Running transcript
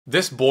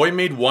This boy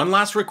made one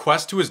last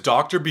request to his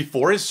doctor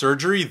before his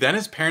surgery, then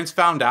his parents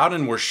found out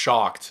and were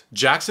shocked.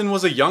 Jackson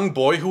was a young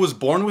boy who was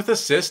born with a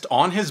cyst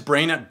on his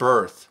brain at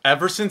birth.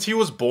 Ever since he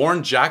was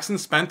born, Jackson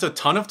spent a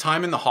ton of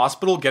time in the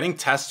hospital getting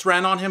tests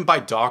ran on him by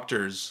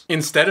doctors.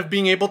 Instead of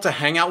being able to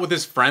hang out with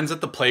his friends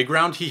at the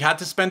playground, he had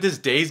to spend his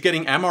days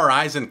getting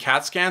MRIs and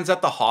CAT scans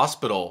at the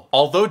hospital.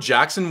 Although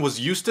Jackson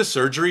was used to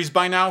surgeries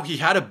by now, he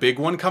had a big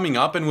one coming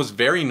up and was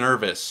very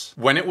nervous.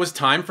 When it was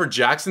time for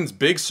Jackson's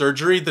big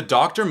surgery, the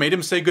doctor made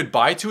him say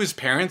goodbye to his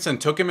parents and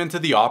took him into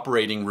the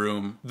operating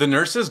room. The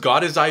nurses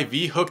got his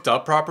IV hooked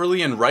up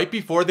properly, and right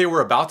before they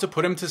were about to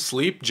put him to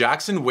sleep,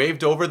 Jackson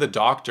waved over the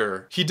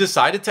doctor. He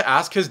decided to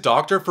ask his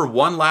doctor for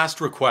one last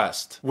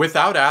request.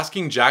 Without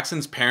asking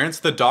Jackson's parents,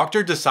 the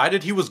doctor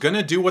decided he was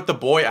gonna do what the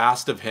boy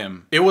asked of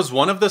him. It was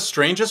one of the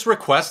strangest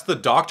requests the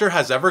doctor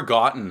has ever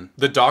gotten.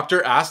 The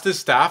doctor asked his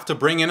staff to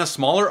bring in a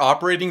smaller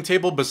operating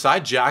table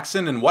beside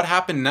Jackson, and what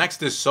happened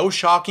next is so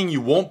shocking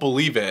you won't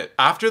believe it.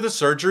 After the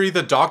surgery,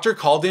 the doctor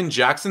called in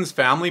Jackson's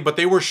family, but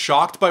they were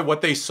shocked by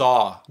what they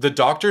saw. The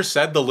doctor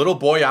said the little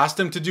boy asked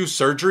him to do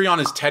surgery on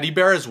his teddy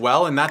bear as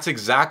well, and that's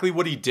exactly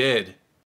what he did.